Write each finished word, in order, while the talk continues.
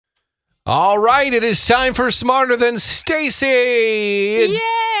All right, it is time for Smarter Than Staci.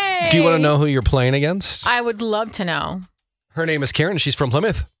 Yay! Do you want to know who you're playing against? I would love to know. Her name is Karen. She's from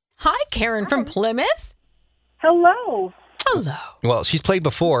Plymouth. Hi, Karen from Plymouth. Hello. Hello. Well, she's played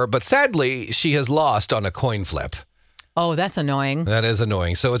before, but sadly, she has lost on a coin flip. Oh, that's annoying. That is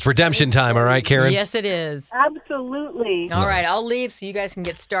annoying. So it's redemption time, all right, Karen? Yes, it is. Absolutely. All right, I'll leave so you guys can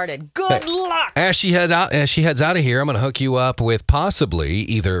get started. Good luck. As she heads out of here, I'm going to hook you up with possibly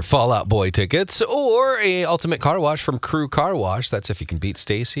either Fall Out Boy tickets or a Ultimate Car Wash from Crew Car Wash. That's if you can beat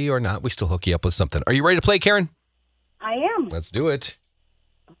Staci or not. We still hook you up with something. Are you ready to play, Karen? I am. Let's do it.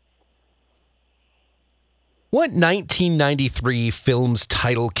 What 1993 film's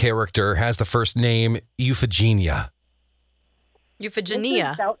title character has the first name Euphigenia?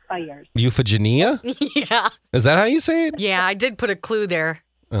 Euphigenia. Doubtfires. Euphigenia? Yeah. Is that how you say it? Yeah, I did put a clue there.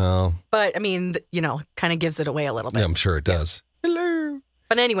 Oh, But, I mean, kind of gives it away a little bit. yeah, I'm sure it does. Hello.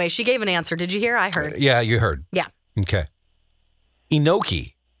 But anyway, she gave an answer. Did you hear? I heard. Yeah, you heard. Yeah. Okay.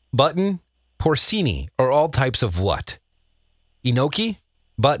 Enoki, button, porcini are all types of what? Enoki,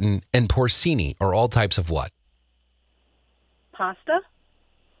 button, and porcini are all types of what? Pasta.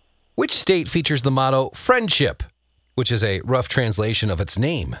 Which state features the motto friendship, which is a rough translation of its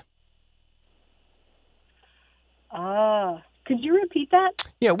name? Could you repeat that?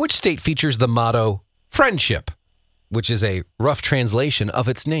 Yeah, which state features the motto friendship, which is a rough translation of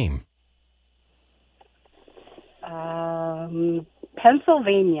its name?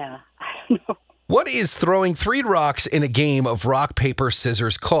 Pennsylvania. I don't know. What is throwing 3 rocks in a game of rock, paper,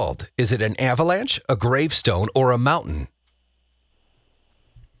 scissors called? Is it an avalanche, a gravestone, or a mountain?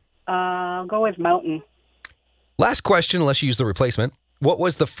 I'll go with mountain. Last question, unless you use the replacement. What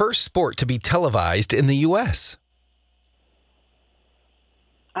was the first sport to be televised in the U.S.?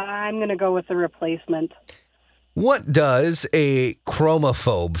 I'm going to go with the replacement. What does a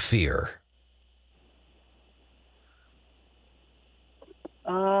chromophobe fear?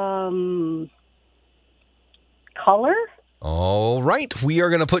 Color? All right, we are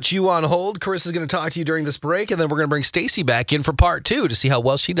going to put you on hold. Chris is going to talk to you during this break, and then we're going to bring Staci back in for part 2 to see how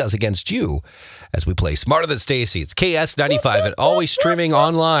well she does against you as we play Smarter Than Staci. It's KS95 and always streaming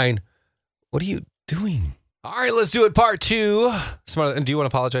online. What are you doing? All right, let's do it. Part 2. Smarter. And do you want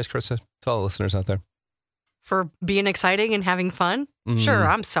to apologize, Chris, to all the listeners out there? For being exciting and having fun? Sure,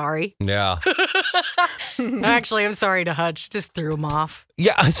 I'm sorry. Yeah. Actually, I'm sorry to Hutch. Just threw him off.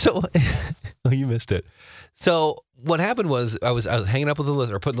 Yeah. So, oh, you missed it. So what happened was I was hanging up with the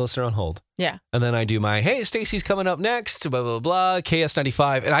listener, or putting the listener on hold. Yeah. And then I do my, hey, Staci's coming up next, blah, blah, blah,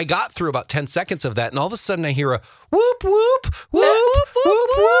 KS95. And I got through about 10 seconds of that. And all of a sudden I hear a whoop, whoop, whoop, whoop,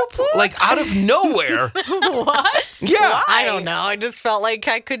 whoop, like out of nowhere. What? Yeah. Why? I don't know. I just felt like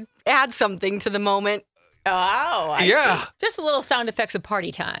I could add something to the moment. Oh, I Yeah. see. Just a little sound effects of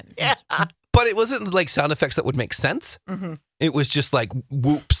party time. Yeah. But it wasn't like sound effects that would make sense. Mm-hmm. It was just like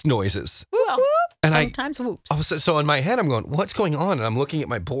whoops noises. Well, And sometimes whoops. So in my head, I'm going, what's going on? And I'm looking at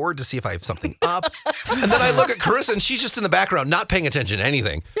my board to see if I have something up. And then I look at Carissa, and she's just in the background, not paying attention to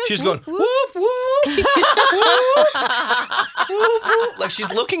anything. She's going, whoop, whoop, whoop, whoop, whoop. Like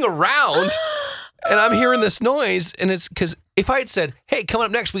she's looking around, and I'm hearing this noise. And it's because if I had said, hey, coming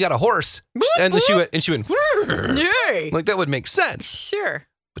up next, we got a horse. And then she went, Yay. like that would make sense. Sure.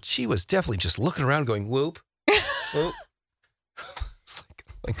 But she was definitely just looking around going, whoop, whoop. It's like,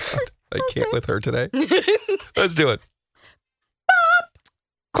 oh my God, I can't with her today. Let's do it.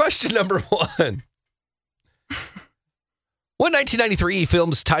 Question number 1. What 1993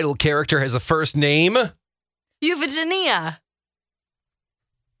 film's title character has a first name? Euphigenia.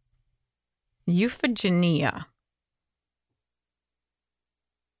 Euphigenia.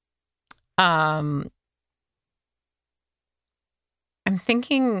 I'm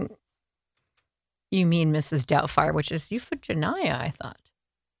thinking you mean Mrs. Doubtfire, which is Euphigenia, I thought.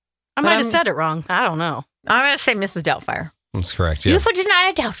 I might have said it wrong. I don't know. I'm going to say Mrs. Doubtfire. That's correct, yeah.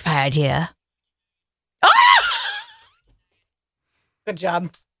 Euphigenia Doubtfire, dear. Good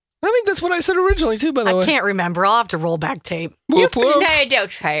job. I think that's what I said originally, too, by the way. I can't remember. I'll have to roll back tape. Whoop, whoop. Euphigenia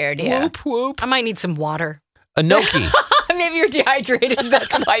Doubtfire, dear. Whoop, whoop. I might need some water. Enoki. Maybe you're dehydrated.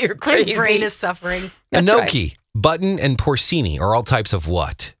 That's why you're My crazy. brain is suffering. That's Enoki, button, and porcini are all types of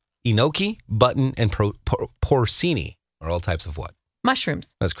what? Enoki, button, and porcini are all types of what?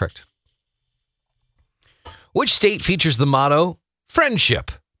 Mushrooms. That's correct. Which state features the motto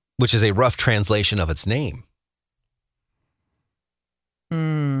friendship, which is a rough translation of its name?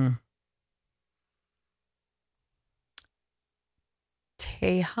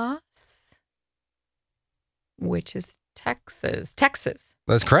 Tejas, which is Texas. Texas.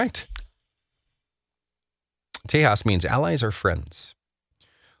 That's correct. Tejas means allies or friends.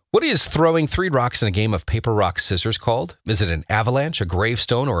 What is throwing 3 rocks in a game of paper, rock, scissors called? Is it an avalanche, a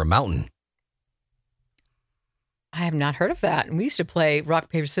gravestone, or a mountain? I have not heard of that. We used to play rock,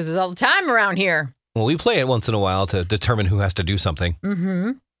 paper, scissors all the time around here. Well, we play it once in a while to determine who has to do something.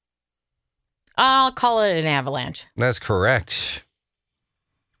 Mm-hmm. I'll call it an avalanche. That's correct.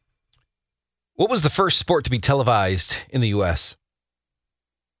 What was the first sport to be televised in the U.S.?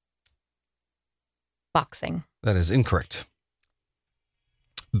 Boxing. That is incorrect.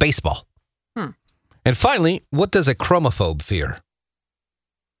 Baseball. Hmm. And finally, what does a chromophobe fear?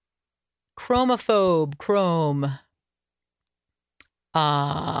 Chromophobe. Chrome.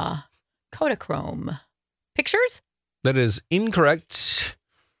 Kodachrome. Pictures? That is incorrect.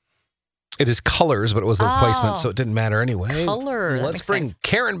 It is colors, but it was the replacement, so it didn't matter anyway. Color. That Let's makes bring sense.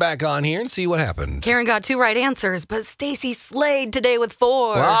 Karen back on here and see what happened. Karen got 2 right answers, but Staci slayed today with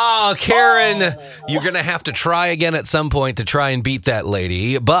 4. Oh, Karen, you're going to have to try again at some point to try and beat that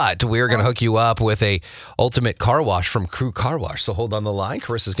lady, but we're going to hook you up with a ultimate car wash from Crew Car Wash. So hold on the line.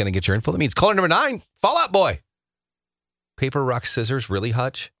 Carissa's going to get your info. That means caller number 9, Fall Out Boy. Paper, rock, scissors, really,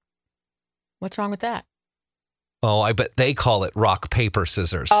 Hutch? What's wrong with that? Oh, I bet they call it rock, paper,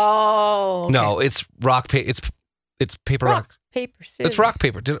 scissors. Oh. Okay. No, it's rock, it's paper, rock. Paper, scissors. It's rock,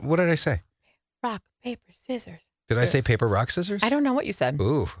 paper. What did I say? Rock, paper, scissors. Did I say paper, rock, scissors? I don't know what you said.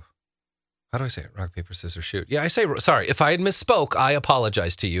 Ooh. How do I say it? Rock, paper, scissors, shoot. Yeah, I say, sorry. If I had misspoke, I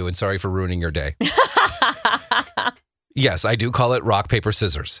apologize to you and sorry for ruining your day. Yes, I do call it rock, paper,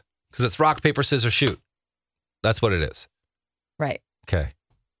 scissors because it's rock, paper, scissors, shoot. That's what it is. Right. Okay.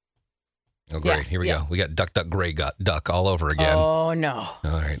 Oh, great. Yeah, Here we yeah. go. We got duck, duck, gray duck all over again. Oh, no. All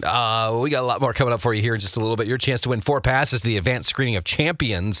right. We got a lot more coming up for you here in just a little bit. Your chance to win 4 passes to the advanced screening of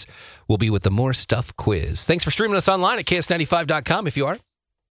Champions will be with the More Stuff quiz. Thanks for streaming us online at ks95.com if you are.